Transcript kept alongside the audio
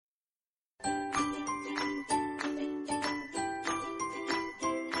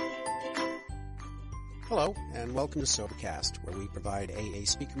Hello, and welcome to Sobercast, where we provide AA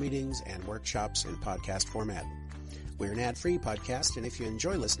speaker meetings and workshops in podcast format. We're an ad-free podcast, and if you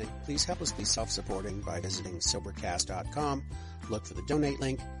enjoy listening, please help us be self-supporting by visiting Sobercast.com, look for the donate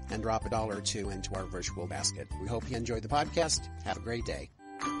link, and drop $1 or $2 into our virtual basket. We hope you enjoy the podcast. Have a great day.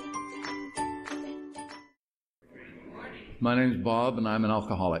 My name is Bob, and I'm an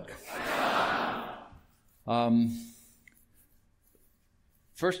alcoholic.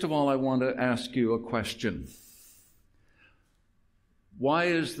 First of all, I want to ask you a question. Why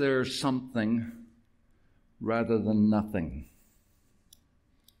is there something rather than nothing?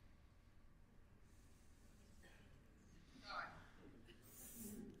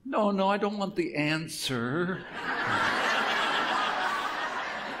 No, I don't want the answer.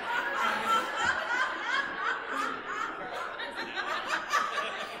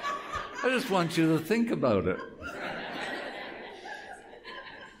 I just want you to think about it.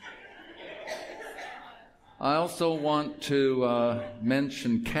 I also want to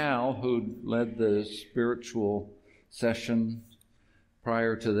mention Cal, who led the spiritual session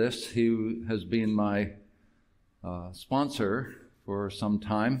prior to this. He has been my sponsor for some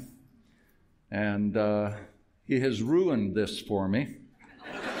time, and he has ruined this for me.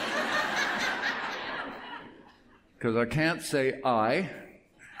 Because I can't say I,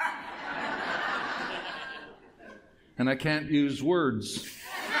 and I can't use words.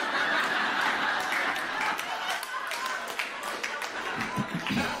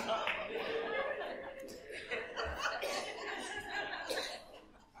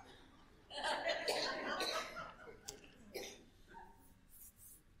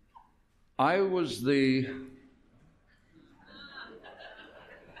 I was the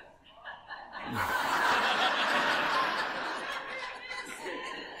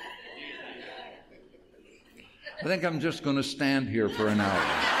I think I'm just going to stand here for an hour.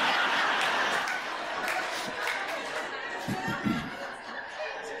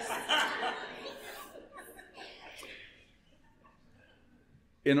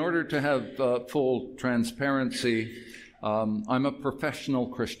 In order to have full transparency, I'm a professional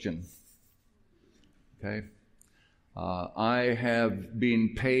Christian. Okay? I have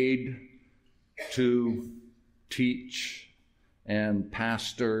been paid to teach and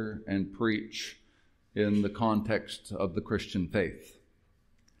pastor and preach in the context of the Christian faith.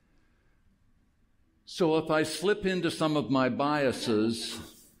 So if I slip into some of my biases,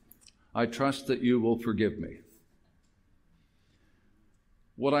 I trust that you will forgive me.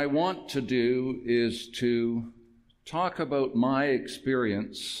 What I want to do is to talk about my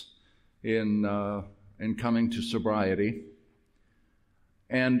experience in coming to sobriety,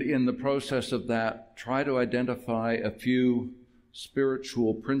 and in the process of that, try to identify a few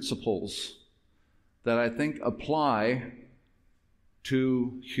spiritual principles that I think apply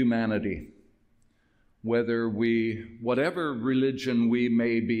to humanity, whatever religion we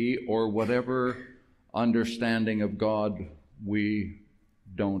may be, or whatever understanding of God we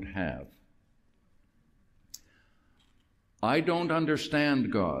don't have. I don't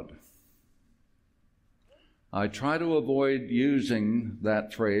understand God. I try to avoid using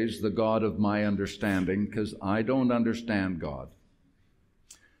that phrase, the God of my understanding, because I don't understand God.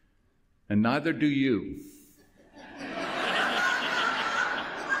 And neither do you.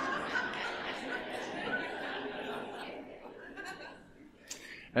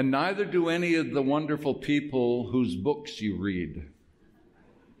 And neither do any of the wonderful people whose books you read.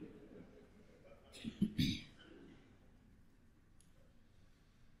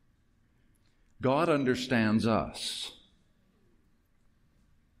 God understands us.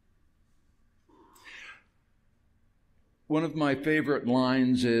 One of my favorite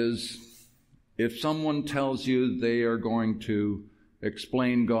lines is, if someone tells you they are going to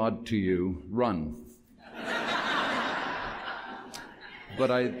explain God to you, run. But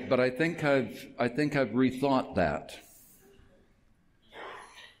I think I've rethought that.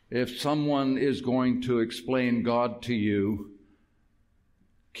 If someone is going to explain God to you,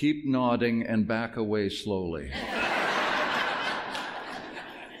 keep nodding and back away slowly.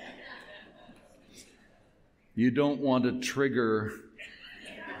 You don't want to trigger,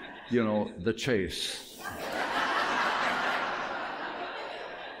 the chase.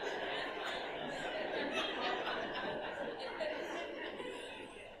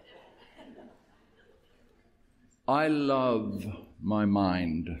 I love my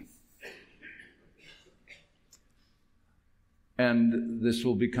mind. And this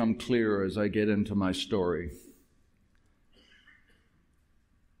will become clear as I get into my story.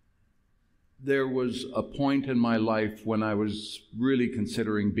 There was a point in my life when I was really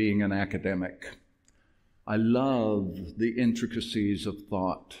considering being an academic. I love the intricacies of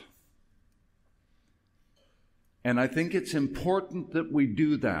thought. And I think it's important that we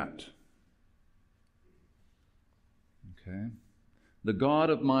do that. Okay? The God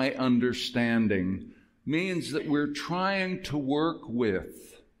of my understanding means that we're trying to work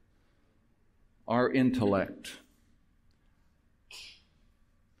with our intellect.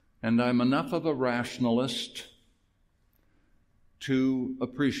 And I'm enough of a rationalist to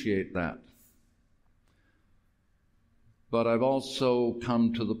appreciate that. But I've also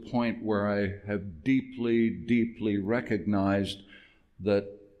come to the point where I have deeply, deeply recognized that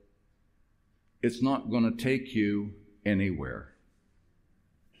it's not going to take you anywhere.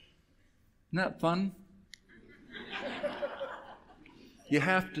 Isn't that fun? You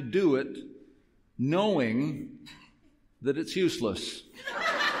have to do it knowing that it's useless.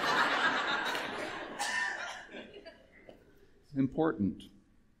 Important.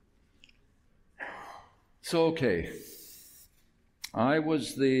 So, okay. I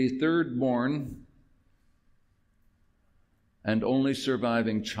was the third born and only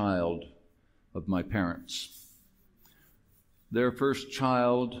surviving child of my parents. Their first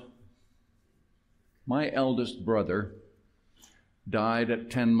child, my eldest brother, died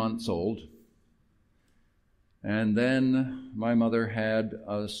at 10 months old. And then my mother had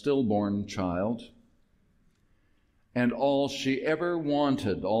a stillborn child. And all she ever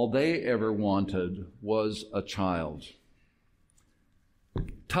wanted, all they ever wanted, was a child.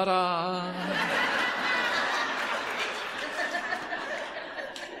 Ta-da!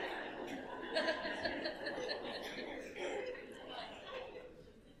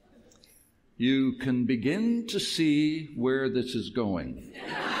 You can begin to see where this is going.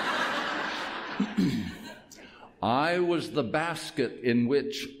 I was the basket in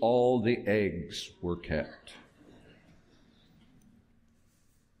which all the eggs were kept.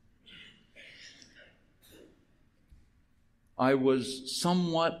 I was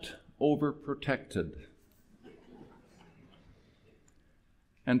somewhat overprotected.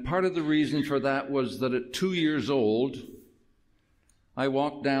 And part of the reason for that was that at 2 years old, I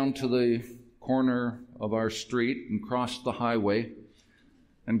walked down to the corner of our street and crossed the highway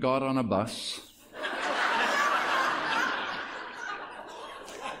and got on a bus.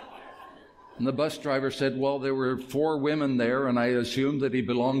 And the bus driver said, well, there were 4 women there, and I assumed that he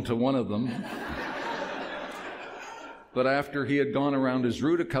belonged to one of them. But after he had gone around his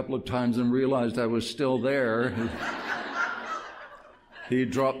route a couple of times and realized I was still there, he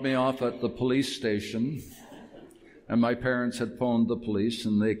dropped me off at the police station. And my parents had phoned the police,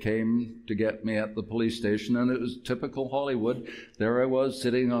 and they came to get me at the police station. And it was typical Hollywood. There I was,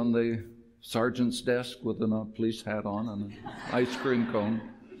 sitting on the sergeant's desk with a police hat on and an ice cream cone.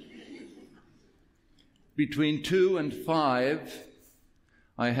 Between 2 and 5,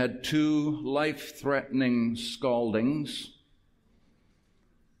 I had 2 life-threatening scaldings.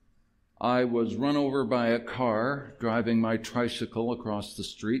 I was run over by a car driving my tricycle across the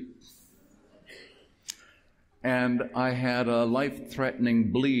street. And I had a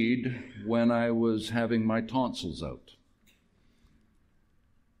life-threatening bleed when I was having my tonsils out.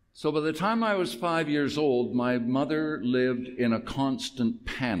 So by the time I was 5 years old, my mother lived in a constant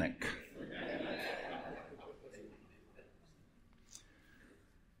panic.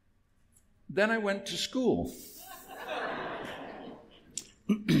 Then I went to school.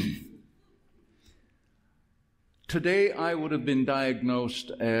 Today, I would have been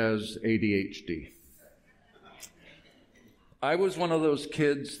diagnosed as ADHD. I was one of those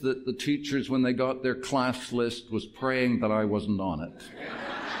kids that the teachers, when they got their class list, was praying that I wasn't on it.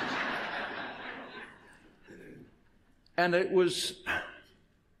 And it was,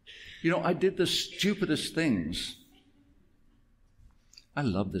 I did the stupidest things. I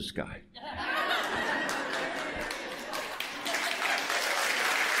love this guy.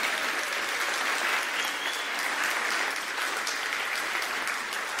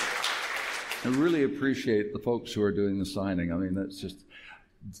 I really appreciate the folks who are doing the signing. I mean, that's just...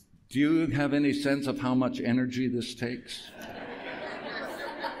 Do you have any sense of how much energy this takes?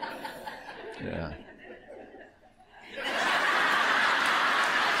 Yeah.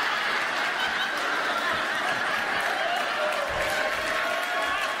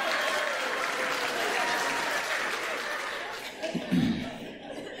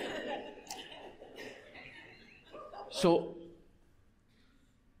 So,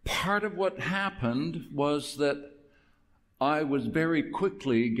 part of what happened was that I was very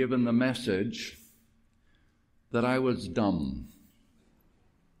quickly given the message that I was dumb.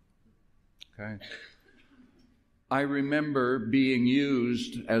 Okay? I remember being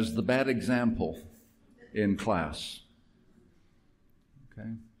used as the bad example in class. Okay?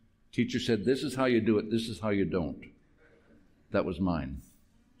 Teacher said, this is how you do it, this is how you don't. That was mine.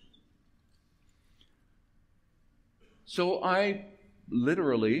 So I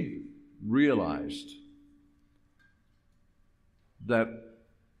literally realized that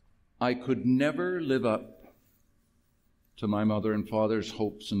I could never live up to my mother and father's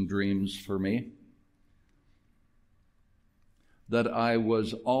hopes and dreams for me, that I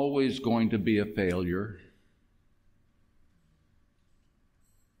was always going to be a failure,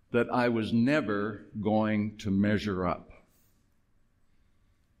 that I was never going to measure up.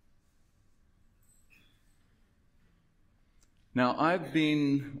 Now, I've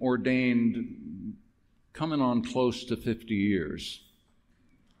been ordained coming on close to 50 years.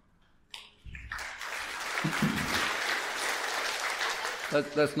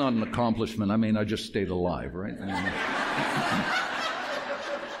 That's not an accomplishment. I mean, I just stayed alive, right?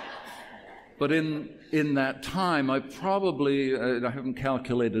 But in that time, I haven't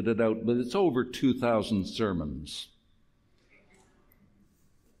calculated it out, but it's over 2,000 sermons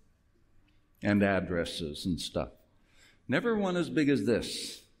and addresses and stuff. Never one as big as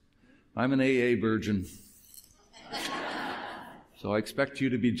this. I'm an AA virgin. So I expect you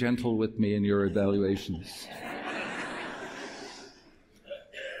to be gentle with me in your evaluations.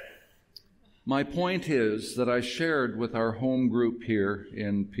 My point is that I shared with our home group here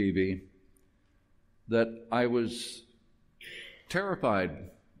in PV that I was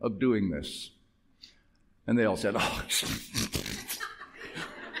terrified of doing this. And they all said, "Oh,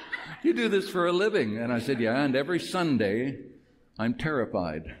 you do this for a living." And I said, "Yeah, and every Sunday I'm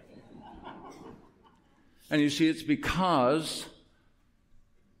terrified." And you see, it's because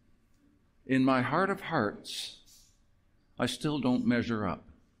in my heart of hearts, I still don't measure up.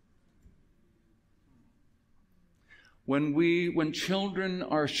 When children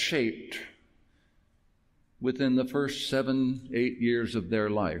are shaped within the first 7-8 years of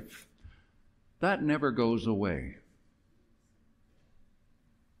their life, that never goes away.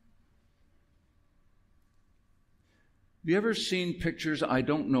 Have you ever seen pictures? I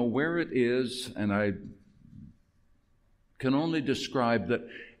don't know where it is, and I can only describe that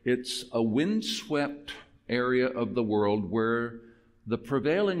it's a windswept area of the world where the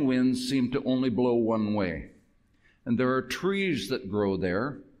prevailing winds seem to only blow one way. And there are trees that grow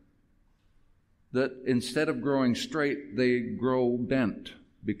there that instead of growing straight, they grow bent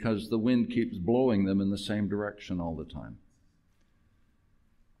because the wind keeps blowing them in the same direction all the time.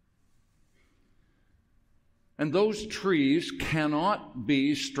 And those trees cannot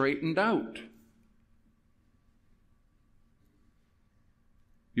be straightened out.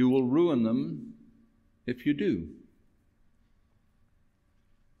 You will ruin them if you do.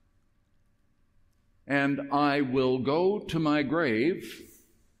 And I will go to my grave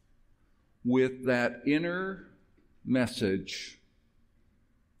with that inner message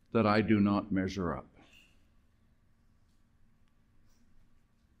that I do not measure up.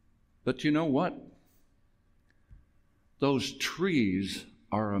 But you know what? Those trees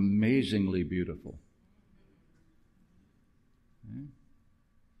are amazingly beautiful.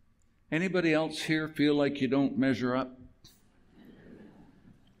 Anybody else here feel like you don't measure up?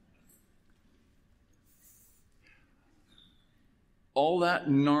 All that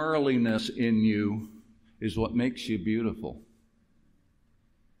gnarliness in you is what makes you beautiful.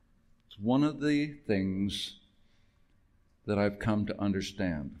 It's one of the things that I've come to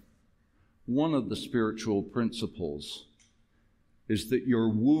understand. One of the spiritual principles is that your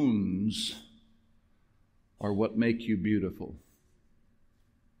wounds are what make you beautiful.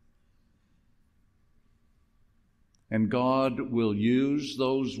 And God will use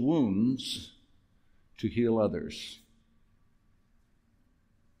those wounds to heal others.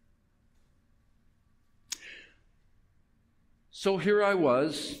 So here I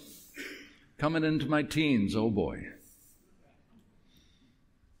was, coming into my teens, oh boy.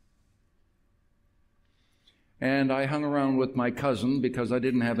 And I hung around with my cousin because I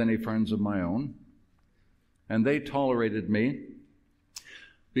didn't have any friends of my own. And they tolerated me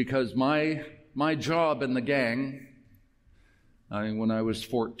because my job in the gang, when I was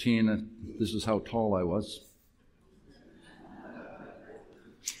 14, this is how tall I was.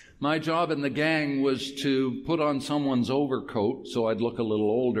 My job in the gang was to put on someone's overcoat so I'd look a little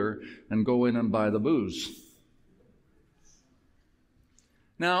older and go in and buy the booze.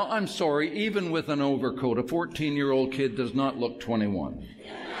 Now, I'm sorry, even with an overcoat, a 14-year-old kid does not look 21.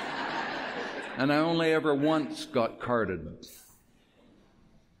 And I only ever once got carded.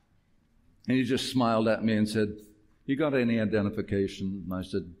 And he just smiled at me and said, "You got any identification?" And I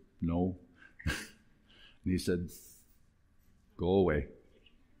said, "No." And he said, "Go away."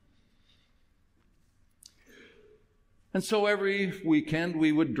 And so every weekend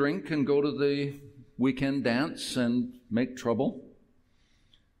we would drink and go to the weekend dance and make trouble.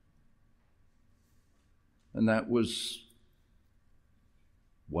 And that was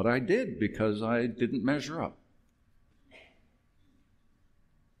what I did because I didn't measure up.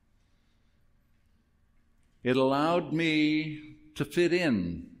 It allowed me to fit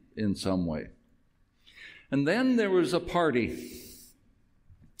in some way. And then there was a party.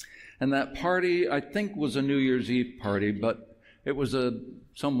 And that party, I think, was a New Year's Eve party, but it was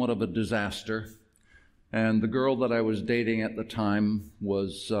somewhat of a disaster. And the girl that I was dating at the time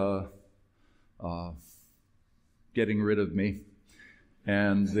was getting rid of me.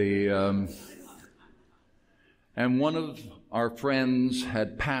 And and one of our friends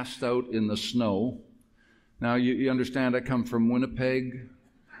had passed out in the snow. Now, you understand I come from Winnipeg.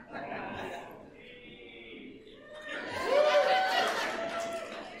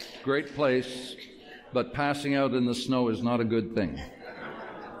 Great place, but passing out in the snow is not a good thing.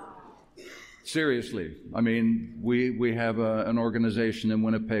 Seriously. I mean, we have an organization in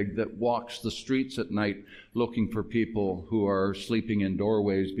Winnipeg that walks the streets at night looking for people who are sleeping in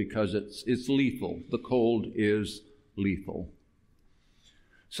doorways because it's lethal. The cold is lethal.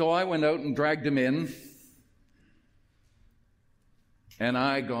 So I went out and dragged him in, and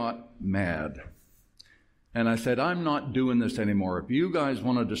I got mad. And I said, I'm not doing this anymore. If you guys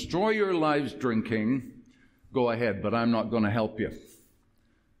want to destroy your lives drinking, go ahead, but I'm not going to help you.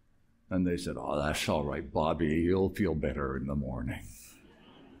 And they said, oh, that's all right, Bobby. You'll feel better in the morning.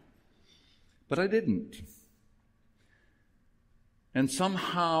 But I didn't. And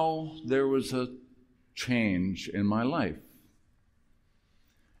somehow there was a change in my life.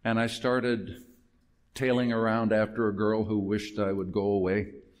 And I started tailing around after a girl who wished I would go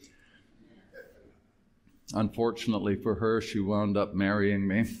away. Unfortunately for her, she wound up marrying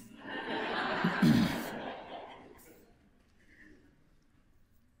me.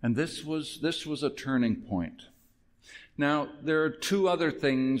 And this was a turning point. Now, there are two other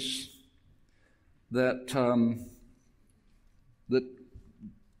things that that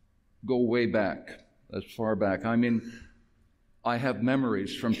go way back, as far back. I mean, I have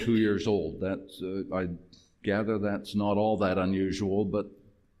memories from 2 years old. That's I gather that's not all that unusual, but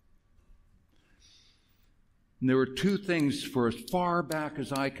there were two things for as far back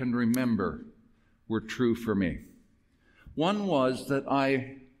as I can remember were true for me. One was that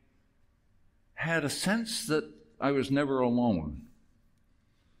I had a sense that I was never alone.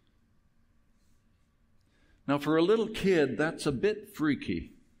 Now, for a little kid, that's a bit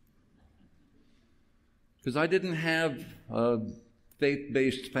freaky, because I didn't have a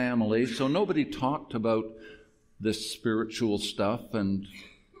faith-based family, so nobody talked about this spiritual stuff, and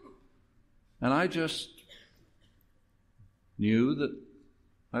I just knew that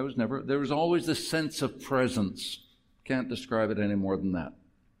there was always this sense of presence. Can't describe it any more than that.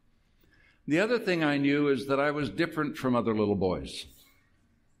 The other thing I knew is that I was different from other little boys.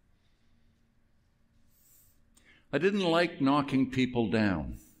 I didn't like knocking people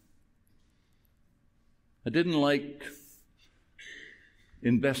down. I didn't like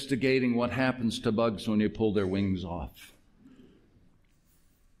investigating what happens to bugs when you pull their wings off.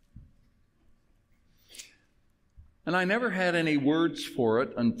 And I never had any words for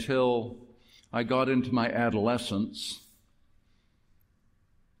it until I got into my adolescence.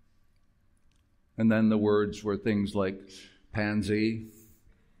 And then the words were things like pansy,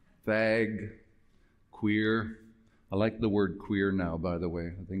 fag, queer. I like the word queer now, by the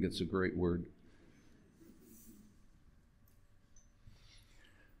way. I think it's a great word.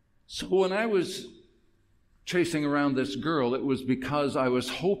 So when I was chasing around this girl, it was because I was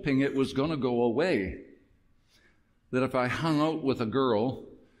hoping it was going to go away. That if I hung out with a girl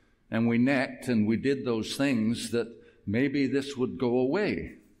and we necked and we did those things, that maybe this would go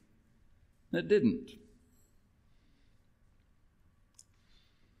away. It didn't.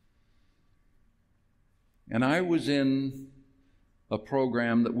 And I was in a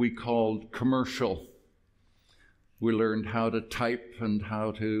program that we called commercial. We learned how to type and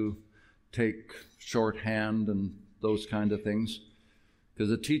how to take shorthand and those kind of things.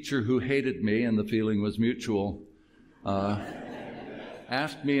 Because a teacher who hated me, and the feeling was mutual,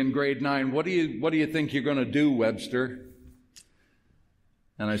 asked me in grade 9, what do you think you're going to do, Webster?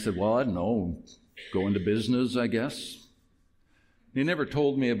 And I said, well, I don't know, go into business, I guess. He never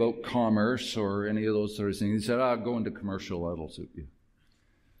told me about commerce or any of those sort of things. He said, go into commercial, that'll suit you.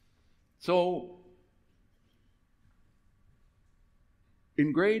 So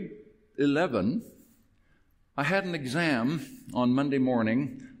in grade 11, I had an exam on Monday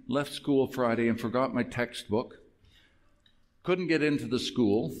morning, left school Friday and forgot my textbook. Couldn't get into the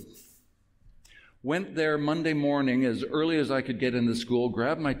school. Went there Monday morning as early as I could get into school,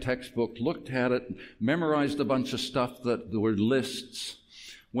 grabbed my textbook, looked at it, memorized a bunch of stuff that were lists,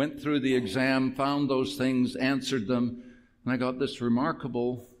 went through the exam, found those things, answered them, and I got this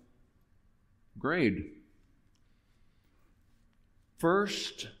remarkable grade.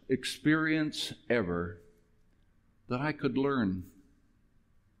 First experience ever that I could learn,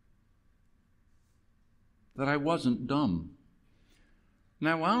 that I wasn't dumb. And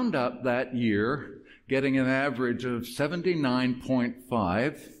I wound up that year getting an average of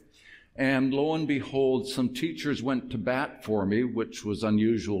 79.5, and lo and behold, some teachers went to bat for me, which was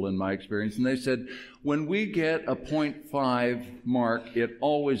unusual in my experience, and they said, when we get a 0.5 mark, it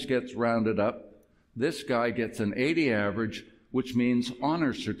always gets rounded up. This guy gets an 80 average, which means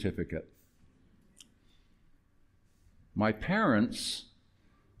honor certificate. My parents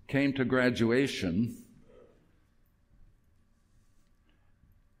came to graduation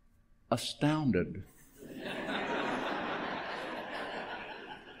astounded.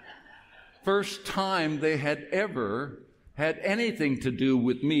 First time they had ever had anything to do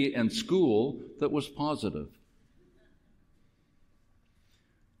with me and school that was positive.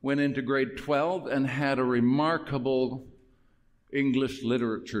 Went into grade 12 and had a remarkable English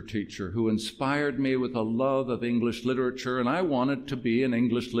literature teacher who inspired me with a love of English literature, and I wanted to be an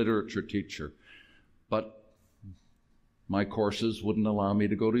English literature teacher. But my courses wouldn't allow me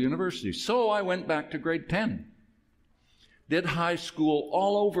to go to university. So I went back to grade 10. Did high school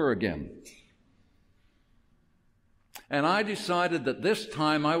all over again. And I decided that this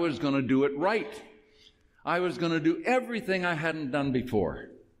time I was going to do it right. I was going to do everything I hadn't done before.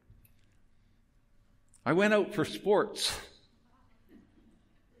 I went out for sports.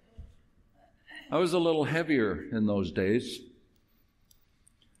 I was a little heavier in those days.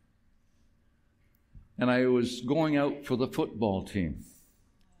 And I was going out for the football team.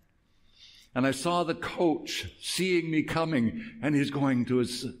 And I saw the coach seeing me coming, and he's going to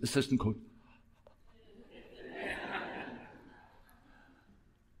his assistant coach.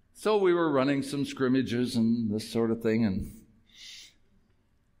 So we were running some scrimmages and this sort of thing, and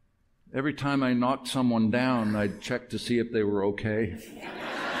every time I knocked someone down, I'd check to see if they were okay.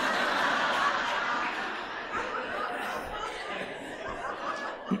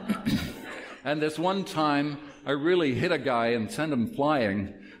 And this one time, I really hit a guy and sent him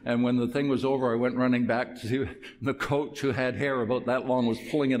flying. And when the thing was over, I went running back to see the coach, who had hair about that long, was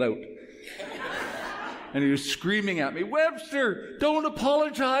pulling it out. And he was screaming at me, "Webster, don't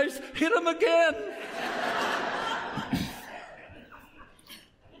apologize, hit him again."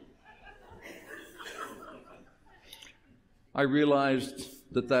 I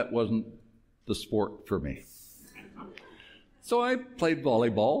realized that that wasn't the sport for me. So I played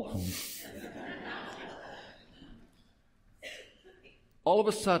volleyball. All of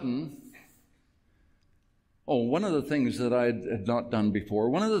a sudden, one of the things that I had not done before,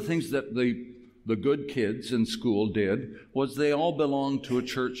 one of the things that the good kids in school did was they all belonged to a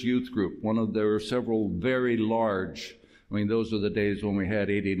church youth group. There were several very large, those were the days when we had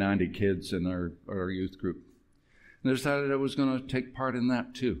 80, 90 kids in our youth group. And I decided I was going to take part in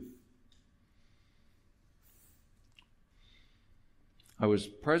that too. I was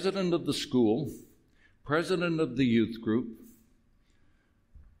president of the school, president of the youth group.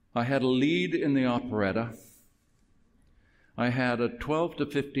 I had a lead in the operetta. I had a 12 to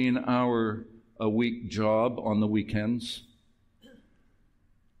 15 hour a week job on the weekends.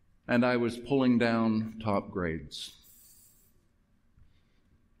 And I was pulling down top grades.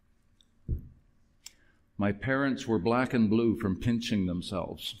 My parents were black and blue from pinching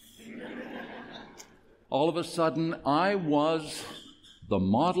themselves. All of a sudden, I was the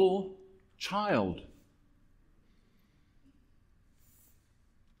model child.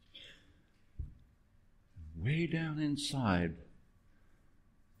 Way down inside,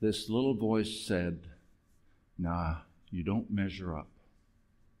 this little voice said, "Nah, you don't measure up."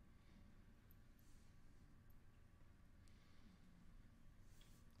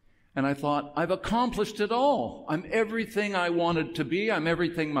 And I thought, I've accomplished it all. I'm everything I wanted to be. I'm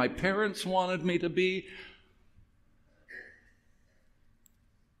everything my parents wanted me to be.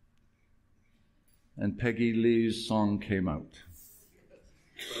 And Peggy Lee's song came out.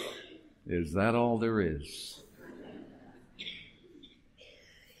 Is that all there is?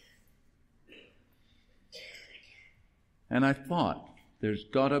 And I thought, there's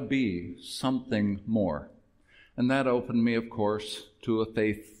got to be something more. And that opened me, of course, to a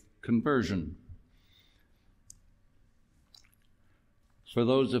faith conversion. For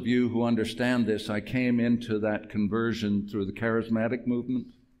those of you who understand this, I came into that conversion through the charismatic movement.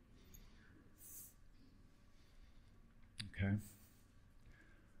 Okay.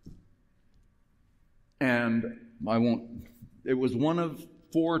 And it was one of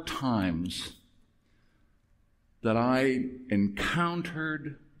 4 times that I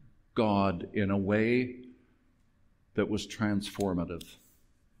encountered God in a way that was transformative.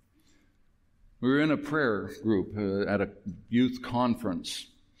 We were in a prayer group at a youth conference,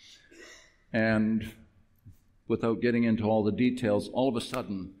 and without getting into all the details, all of a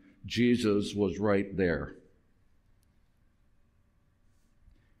sudden, Jesus was right there.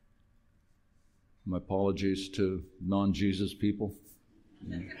 My apologies to non-Jesus people.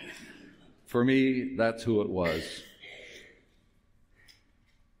 For me, that's who it was.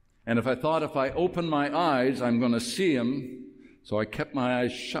 And if I thought if I open my eyes, I'm going to see him, so I kept my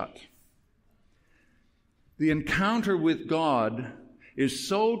eyes shut. The encounter with God is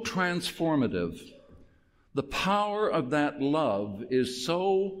so transformative. The power of that love is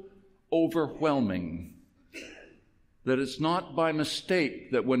so overwhelming that it's not by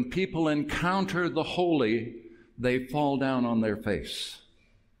mistake that when people encounter the holy, they fall down on their face.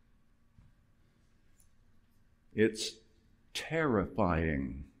 It's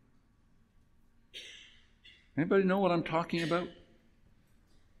terrifying. Anybody know what I'm talking about?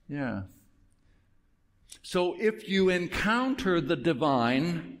 Yeah. So if you encounter the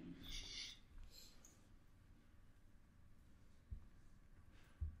divine,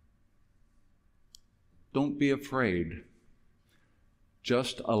 don't be afraid.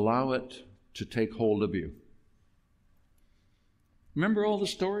 Just allow it to take hold of you. Remember all the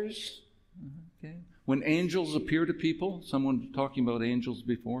stories? Okay. When angels appear to people, someone was talking about angels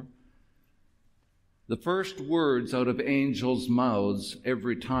before. The first words out of angels' mouths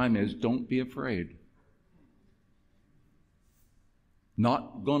every time is, don't be afraid.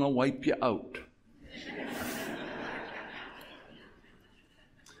 Not gonna wipe you out.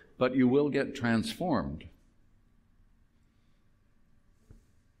 But you will get transformed.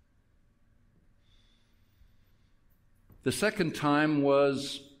 The second time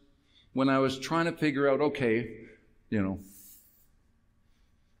was when I was trying to figure out, okay,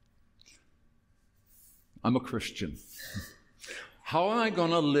 I'm a Christian. How am I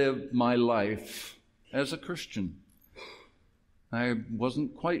going to live my life as a Christian? I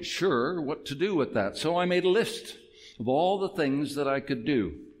wasn't quite sure what to do with that, so I made a list of all the things that I could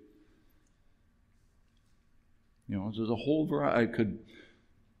do. There's a whole variety. I could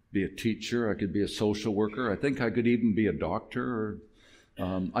be a teacher, I could be a social worker, I think I could even be a doctor, or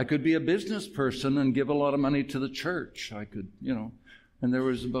I could be a business person and give a lot of money to the church. I could, and there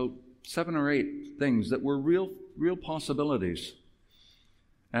was about 7 or 8 things that were real possibilities,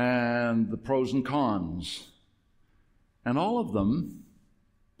 and the pros and cons. And all of them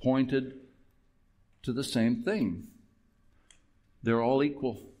pointed to the same thing. They're all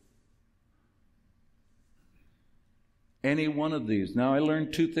equal. Any one of these. Now, I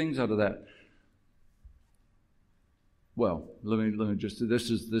learned 2 things out of that. Well, let me just, this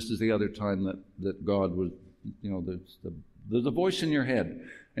is the other time that God was, there's a voice in your head,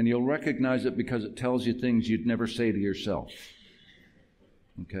 and you'll recognize it because it tells you things you'd never say to yourself.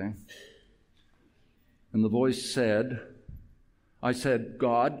 Okay? And the voice said, I said,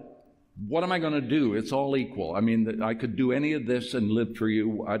 God, what am I going to do? It's all equal. I mean, I could do any of this and live for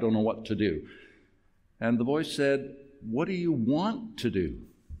you. I don't know what to do. And the voice said, what do you want to do?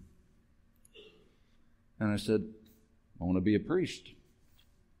 And I said, I want to be a priest.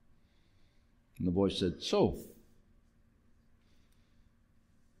 And the voice said, so?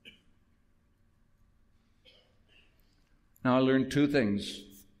 Now I learned 2 things.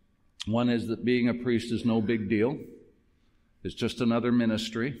 One is that being a priest is no big deal. It's just another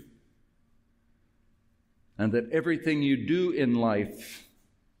ministry. And that everything you do in life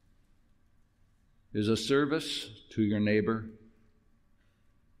is a service to your neighbor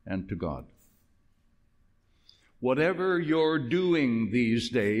and to God. Whatever you're doing these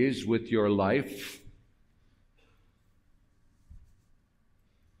days with your life,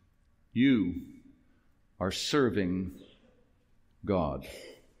 you are serving God.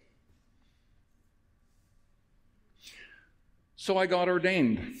 So I got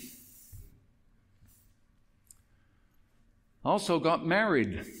ordained. Also got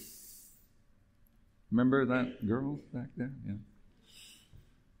married. Remember that girl back there? Yeah.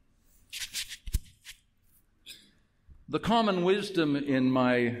 The common wisdom in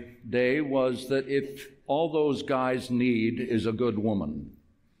my day was that if all those guys need is a good woman.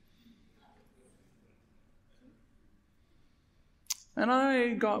 And I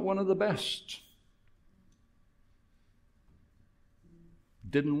got one of the best.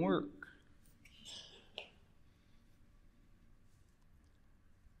 Didn't work.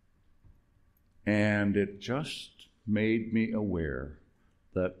 And it just made me aware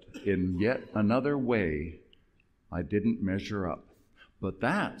that in yet another way, I didn't measure up. But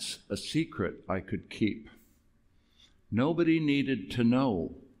that's a secret I could keep. Nobody needed to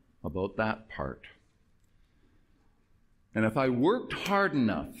know about that part. And if I worked hard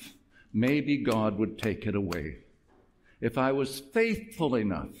enough, maybe God would take it away. If I was faithful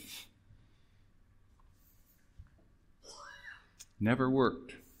enough. Never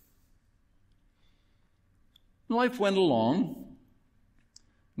worked. Life went along.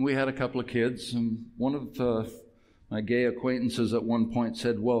 We had a couple of kids, and one of my gay acquaintances at one point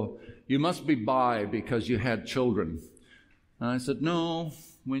said, "Well, you must be bi because you had children." And I said, "No,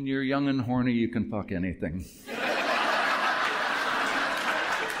 when you're young and horny, you can fuck anything."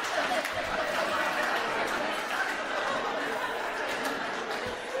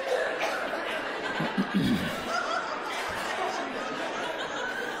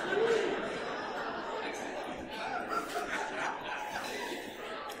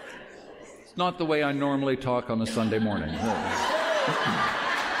 It's not the way I normally talk on a Sunday morning.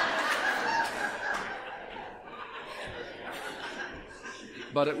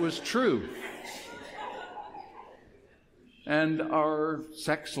 But it was true. And our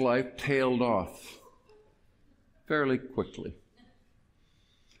sex life tailed off fairly quickly.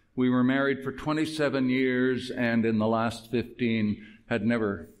 We were married for 27 years, and in the last 15 had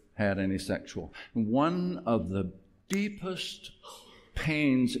never had any sexual. One of the deepest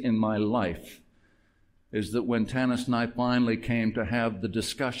pains in my life is that when Tanis and I finally came to have the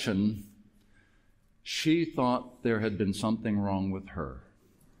discussion, she thought there had been something wrong with her.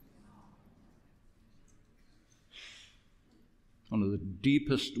 One of the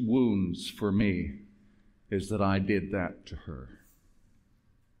deepest wounds for me is that I did that to her.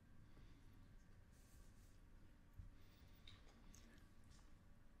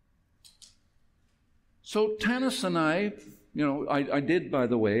 So Tanis and I did, by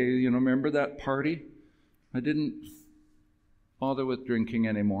the way, remember that party? I didn't bother with drinking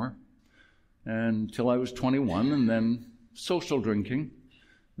anymore until I was 21, and then social drinking.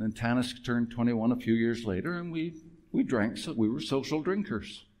 And then Tanis turned 21 a few years later, and we drank, so we were social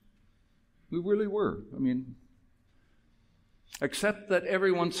drinkers. We really were. Except that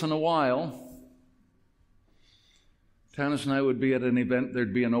every once in a while, Tanis and I would be at an event,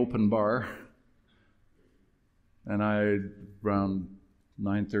 there'd be an open bar, and around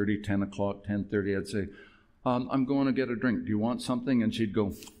 9:30, 10 o'clock, 10:30, I'd say, "I'm going to get a drink. Do you want something?" And she'd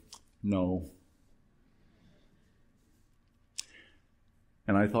go, "No."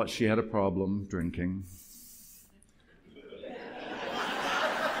 And I thought she had a problem drinking.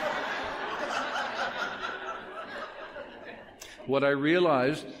 What I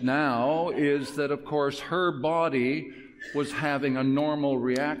realized now is that, of course, her body was having a normal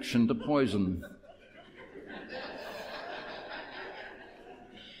reaction to poison.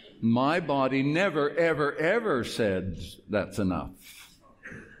 My body never, ever, ever said, "That's enough."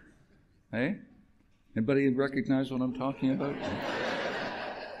 Hey? Anybody recognize what I'm talking about?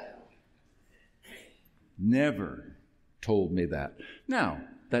 Never told me that. Now,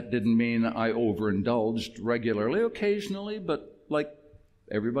 that didn't mean I overindulged regularly, occasionally, but like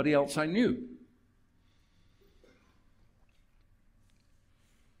everybody else I knew.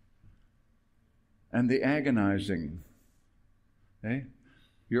 And the agonizing, eh?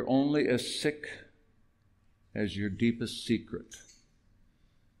 You're only as sick as your deepest secret.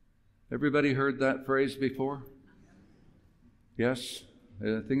 Everybody heard that phrase before? Yes?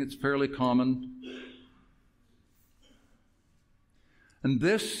 I think it's fairly common. And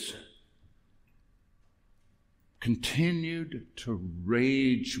this continued to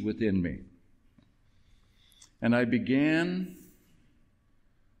rage within me. And I began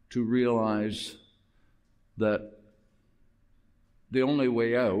to realize that the only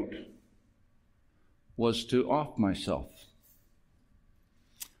way out was to off myself.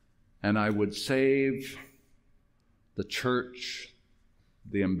 And I would save the church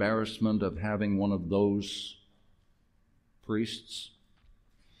the embarrassment of having one of those priests.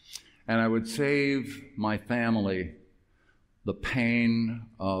 And I would save my family the pain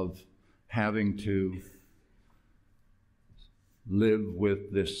of having to live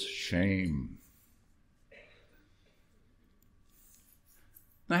with this shame.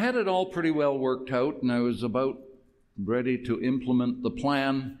 I had it all pretty well worked out, and I was about ready to implement the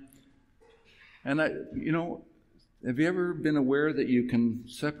plan. And have you ever been aware that you can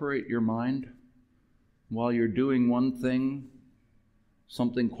separate your mind while you're doing one thing?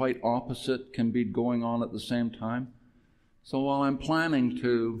 Something quite opposite can be going on at the same time. So while I'm planning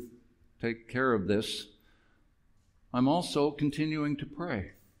to take care of this, I'm also continuing to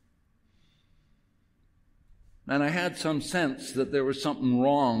pray. And I had some sense that there was something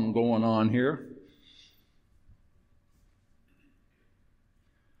wrong going on here.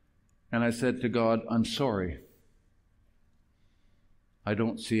 And I said to God, "I'm sorry. I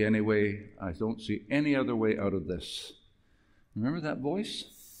don't see any other way out of this. Remember that voice?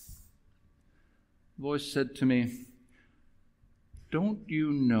 The voice said to me, don't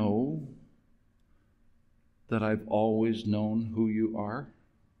you know that I've always known who you are?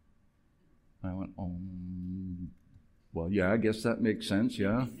 I went, oh, well, yeah, I guess that makes sense,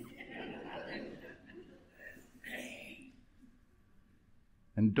 yeah.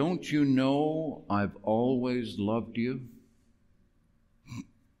 And don't you know I've always loved you?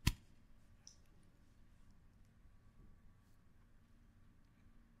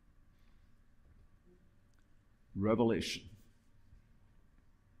 Revelation.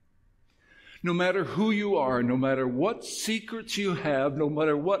 No matter who you are, no matter what secrets you have, no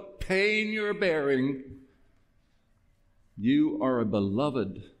matter what pain you're bearing, you are a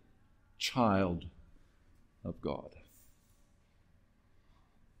beloved child of God.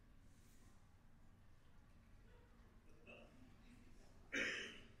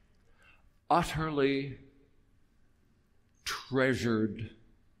 Utterly treasured,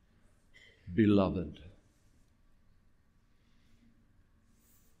 beloved.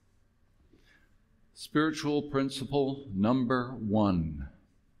 Spiritual principle number 1.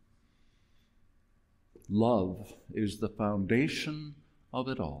 Love is the foundation of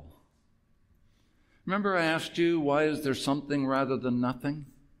it all. Remember I asked you, why is there something rather than nothing?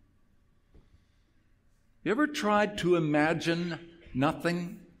 You ever tried to imagine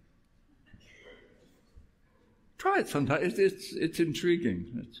nothing? Try it sometime. It's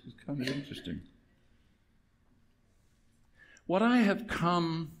intriguing. It's kind of interesting. What I have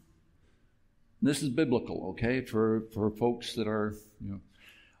come, this is biblical, okay, for folks that are,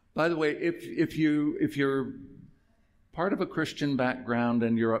 By the way, if you're part of a Christian background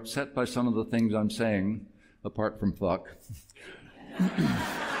and you're upset by some of the things I'm saying, apart from fuck,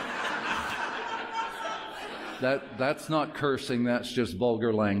 that's not cursing. That's just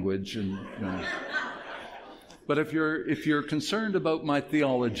vulgar language, and. But if you're concerned about my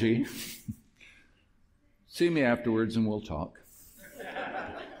theology, see me afterwards and we'll talk.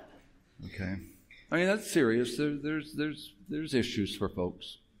 Okay. I mean, that's serious. There's issues for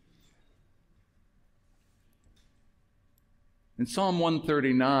folks. In Psalm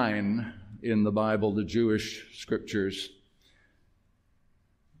 139 in the Bible, the Jewish scriptures,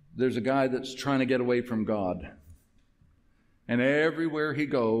 there's a guy that's trying to get away from God. And everywhere he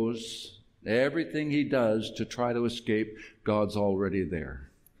goes, everything he does to try to escape, God's already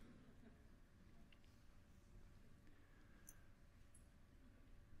there.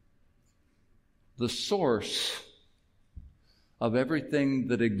 The source of everything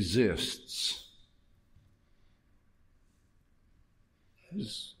that exists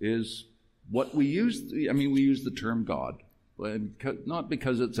is what we use. I mean, we use the term God. Not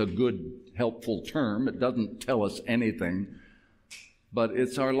because it's a good, helpful term. It doesn't tell us anything. But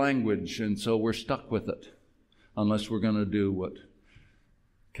it's our language, and so we're stuck with it, unless we're going to do what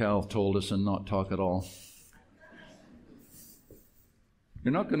Cal told us and not talk at all.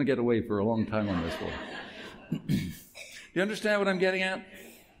 You're not going to get away for a long time on this one. You understand what I'm getting at?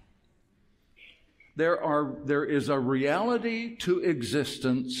 There is a reality to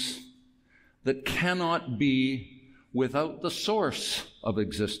existence that cannot be without the source of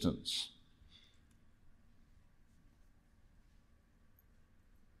existence.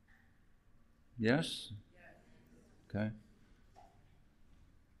 Yes? Okay.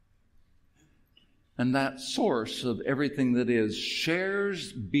 And that source of everything that is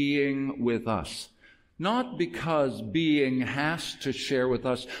shares being with us. Not because being has to share with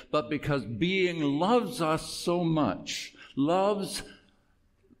us, but because being loves us so much.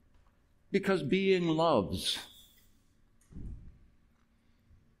 Because being loves.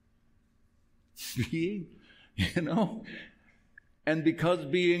 Being, And because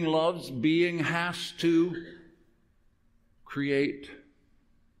being loves, being has to create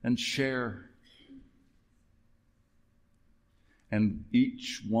and share. And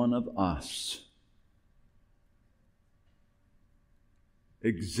each one of us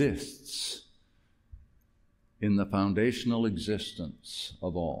exists in the foundational existence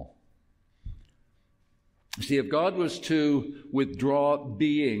of all. See, if God was to withdraw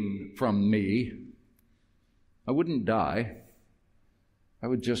being from me, I wouldn't die. I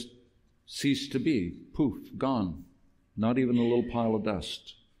would just cease to be. Poof, gone. Not even a little pile of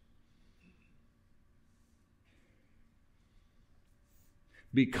dust.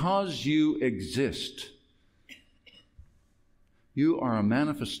 Because you exist, you are a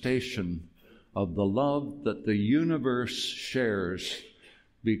manifestation of the love that the universe shares,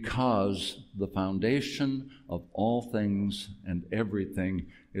 because the foundation of all things and everything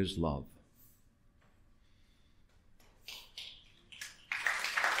is love.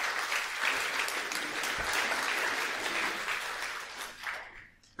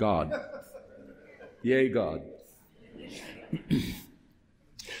 God. Yay, God.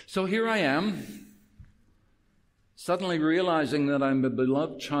 So here I am, suddenly realizing that I'm a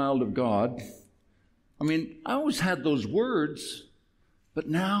beloved child of God. I mean, I always had those words, but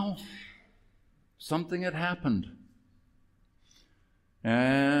now something had happened.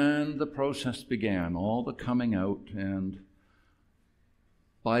 And the process began, all the coming out. And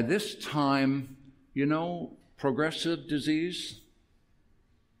by this time, you know, progressive disease?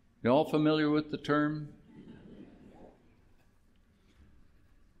 You all familiar with the term?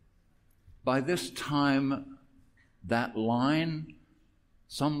 By this time, that line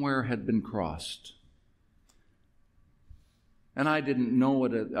somewhere had been crossed. And I didn't know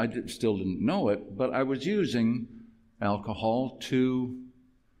it, still didn't know it, but I was using alcohol to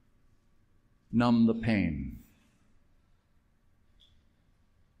numb the pain.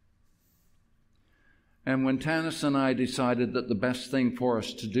 And when Tanis and I decided that the best thing for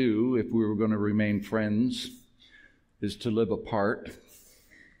us to do, if we were going to remain friends, is to live apart,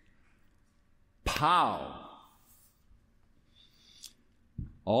 pow!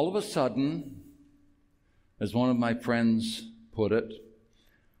 All of a sudden, as one of my friends put it,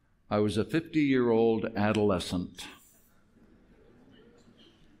 I was a 50-year-old adolescent,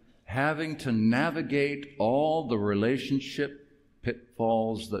 having to navigate all the relationship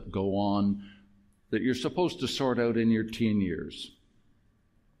pitfalls that go on that you're supposed to sort out in your teen years.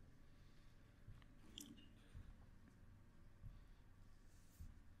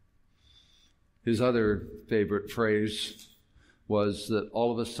 His other favorite phrase was that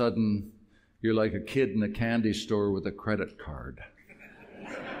all of a sudden you're like a kid in a candy store with a credit card.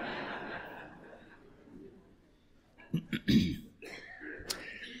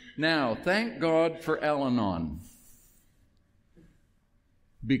 Now, thank God for al-anon,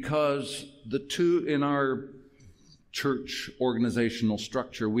 because the two in our church organizational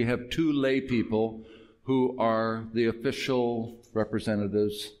structure, we have two lay people who are the official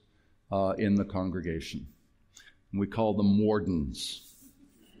representatives in the congregation. We call them wardens.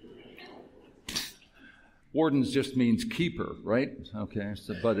 Wardens just means keeper, right? Okay,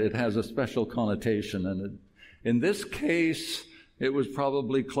 but it has a special connotation, and in this case, it was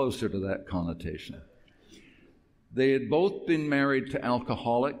probably closer to that connotation. They had both been married to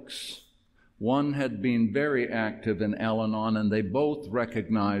alcoholics. One had been very active in al-anon, and they both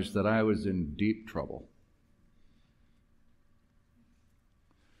recognized that I was in deep trouble.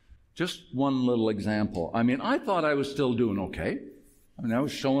 Just one little example. I mean, I thought I was still doing okay. I mean, I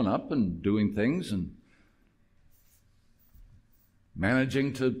was showing up and doing things and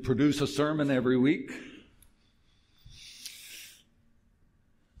managing to produce a sermon every week.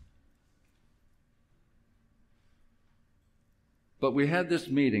 But we had this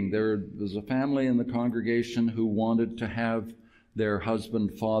meeting. There was a family in the congregation who wanted to have their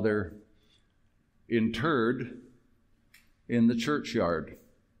husband, father, interred in the churchyard.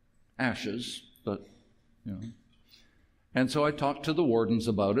 Ashes, but, you know. And so I talked to the wardens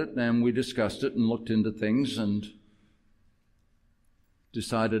about it, and we discussed it and looked into things and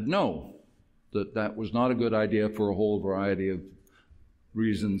decided no, that was not a good idea for a whole variety of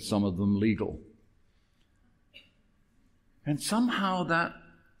reasons, some of them legal. And somehow that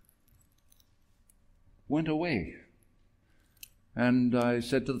went away. And I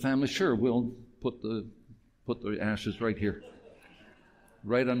said to the family, sure, we'll put the ashes right here,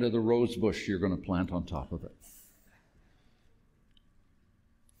 right under the rose bush you're going to plant on top of it.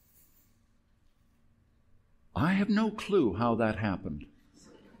 I have no clue how that happened.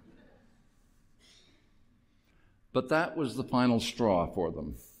 But that was the final straw for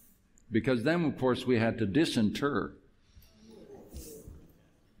them. Because then, of course, we had to disinter.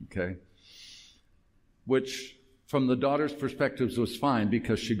 Okay? Which, from the daughter's perspective, was fine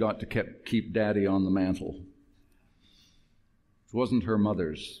because she got to keep Daddy on the mantle. It wasn't her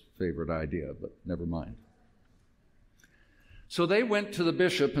mother's favorite idea, but never mind. So they went to the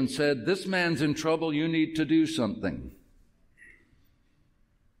bishop and said, this man's in trouble, you need to do something.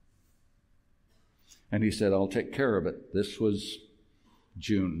 And he said, I'll take care of it. This was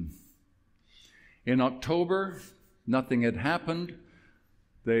June. In October, nothing had happened.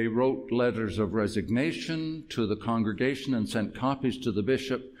 They wrote letters of resignation to the congregation and sent copies to the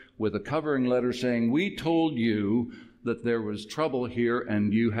bishop with a covering letter saying, we told you that there was trouble here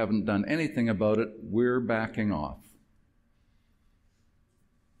and you haven't done anything about it. We're backing off.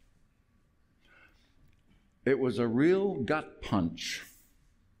 It was a real gut punch.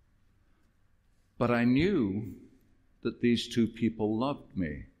 But I knew that these two people loved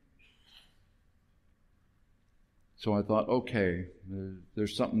me. So I thought, okay,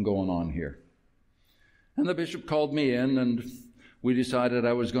 there's something going on here. And the bishop called me in, and we decided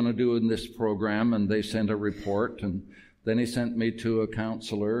I was going to do in this program, and they sent a report, and then he sent me to a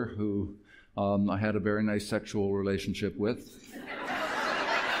counselor who I had a very nice sexual relationship with.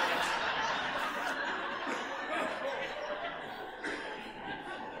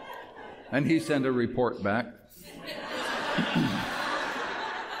 And he sent a report back.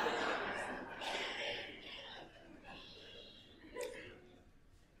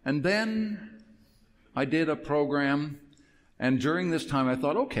 And then I did a program, and during this time I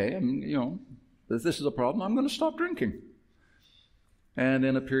thought, okay, if this is a problem, I'm going to stop drinking. And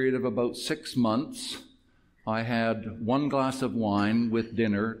in a period of about 6 months, I had 1 glass of wine with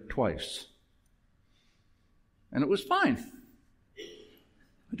dinner twice. And it was fine.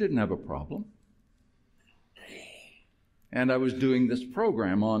 I didn't have a problem. And I was doing this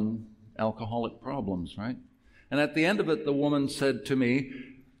program on alcoholic problems, right? And at the end of it, the woman said to me,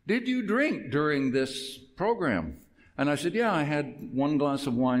 "Did you drink during this program?" And I said, "Yeah, I had 1 glass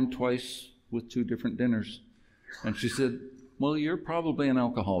of wine twice with 2 different dinners." And she said, "Well, you're probably an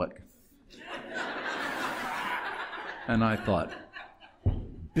alcoholic." And I thought,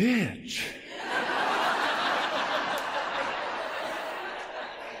 bitch.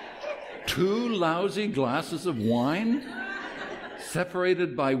 2 lousy glasses of wine,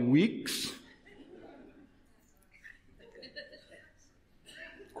 separated by weeks.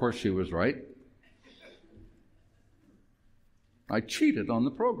 Of course, she was right. I cheated on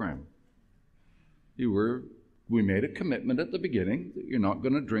the program. We made a commitment at the beginning that you're not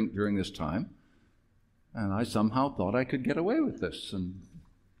going to drink during this time, and I somehow thought I could get away with this. And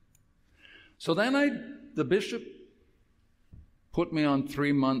so then the bishop put me on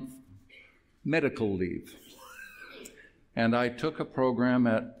 3-month medical leave. And I took a program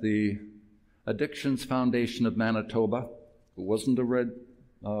at the Addictions Foundation of Manitoba. It wasn't a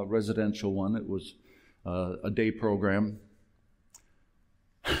residential one. It was a day program.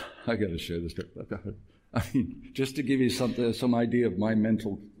 I got to share this. I mean, just to give you some idea of my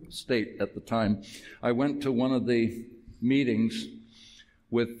mental state at the time, I went to one of the meetings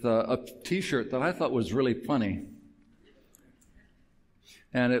with a T-shirt that I thought was really funny.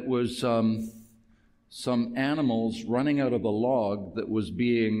 And it was some animals running out of a log that was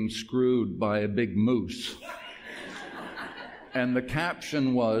being screwed by a big moose. And the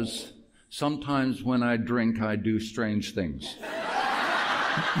caption was, "Sometimes when I drink, I do strange things."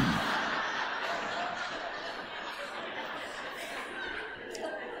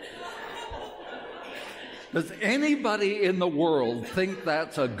 Does anybody in the world think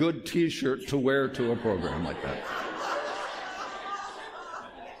that's a good T-shirt to wear to a program like that?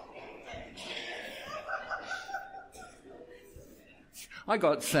 I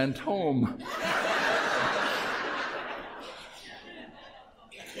got sent home.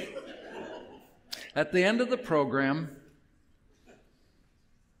 At the end of the program,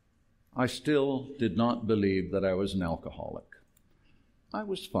 I still did not believe that I was an alcoholic. I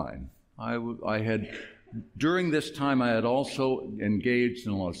was fine. During this time, I had also engaged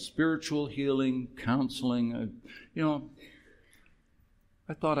in a lot of spiritual healing, counseling.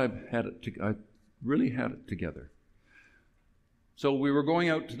 I thought I really had it together. So we were going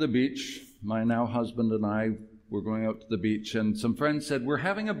out to the beach. My now husband and I were going out to the beach, and some friends said, "We're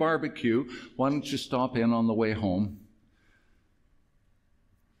having a barbecue. Why don't you stop in on the way home?"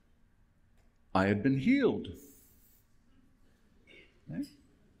 I had been healed. Okay?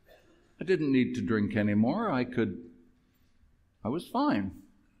 I didn't need to drink anymore. I was fine.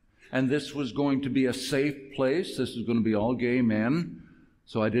 And this was going to be a safe place. This was going to be all gay men.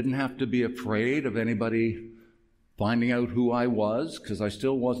 So I didn't have to be afraid of anybody finding out who I was, because I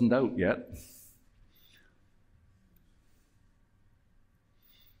still wasn't out yet.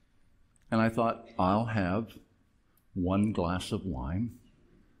 And I thought, I'll have 1 glass of wine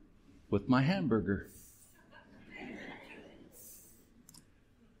with my hamburger.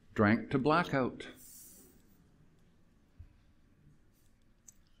 Drank to blackout.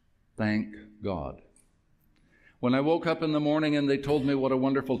 Thank God. When I woke up in the morning and they told me what a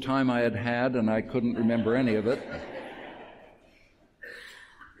wonderful time I had had, and I couldn't remember any of it,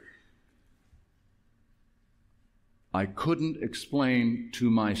 I couldn't explain to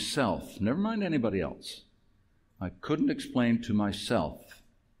myself, never mind anybody else, I couldn't explain to myself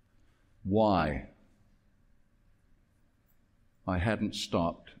why I hadn't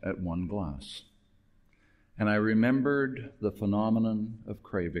stopped at 1 glass. And I remembered the phenomenon of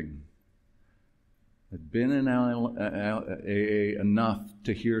craving. I'd been in AA enough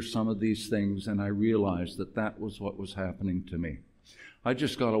to hear some of these things, and I realized that that was what was happening to me. I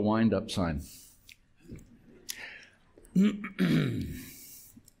just got a wind-up sign.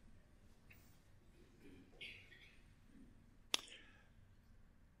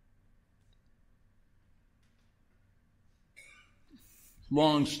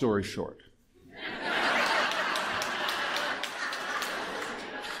 Long story short.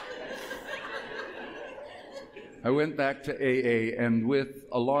 I went back to AA, and with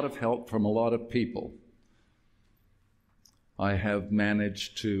a lot of help from a lot of people, I have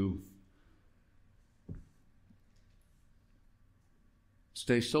managed to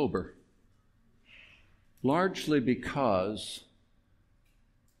stay sober. Largely because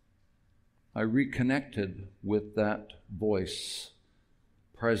I reconnected with that voice,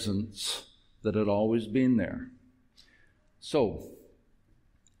 presence that had always been there. So,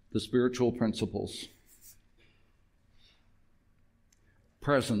 the spiritual principles.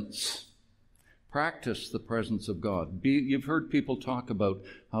 Presence. Practice the presence of God. You've heard people talk about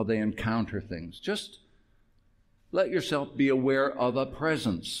how they encounter things. Just let yourself be aware of a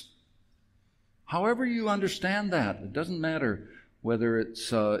presence. However you understand that, it doesn't matter whether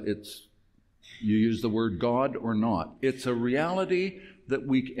it's you use the word God or not. It's a reality that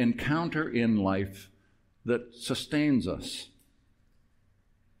we encounter in life that sustains us.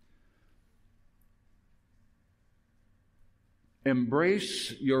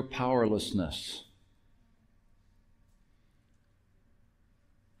 Embrace your powerlessness.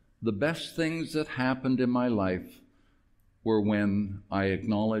 The best things that happened in my life were when I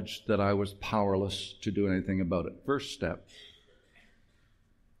acknowledged that I was powerless to do anything about it. First step.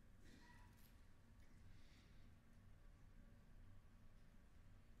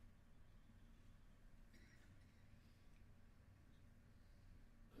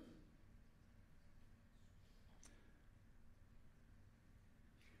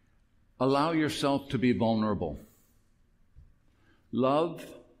 Allow yourself to be vulnerable. Love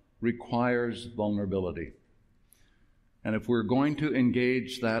requires vulnerability. And if we're going to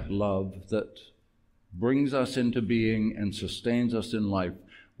engage that love that brings us into being and sustains us in life,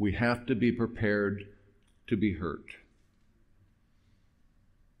 we have to be prepared to be hurt.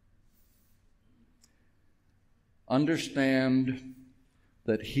 Understand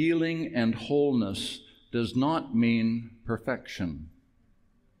that healing and wholeness does not mean perfection.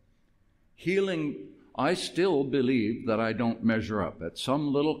 Healing, I still believe that I don't measure up at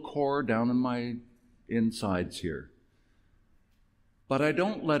some little core down in my insides here. But I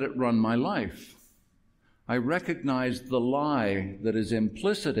don't let it run my life. I recognize the lie that is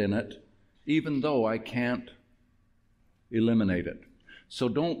implicit in it, even though I can't eliminate it. So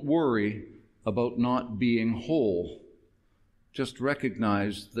don't worry about not being whole. Just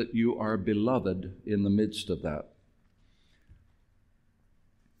recognize that you are beloved in the midst of that.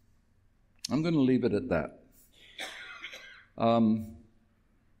 I'm going to leave it at that.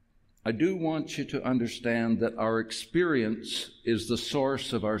 I do want you to understand that our experience is the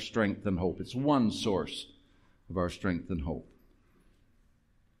source of our strength and hope. It's one source of our strength and hope.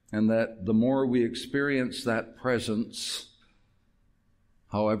 And that the more we experience that presence,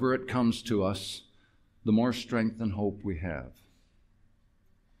 however it comes to us, the more strength and hope we have.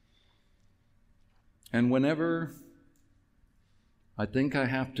 And whenever I think I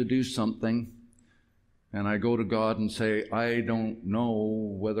have to do something, and I go to God and say, I don't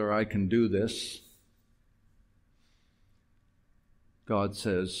know whether I can do this, God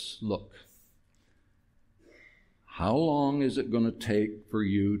says, look, how long is it going to take for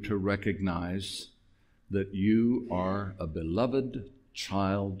you to recognize that you are a beloved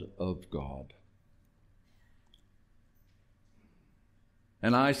child of God?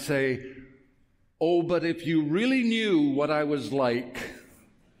 And I say, oh, but if you really knew what I was like.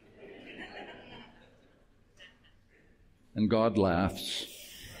 And God laughs.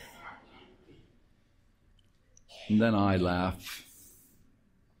 And then I laugh.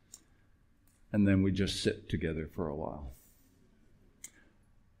 And then we just sit together for a while.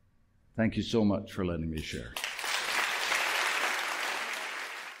 Thank you so much for letting me share.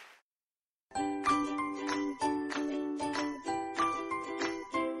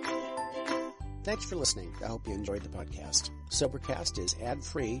 Thanks for listening. I hope you enjoyed the podcast. Sobercast is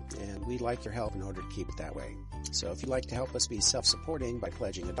ad-free, and we'd like your help in order to keep it that way. So if you'd like to help us be self-supporting by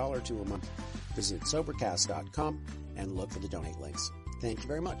pledging $1 or $2 a month, visit Sobercast.com and look for the donate links. Thank you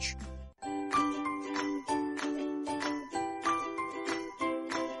very much.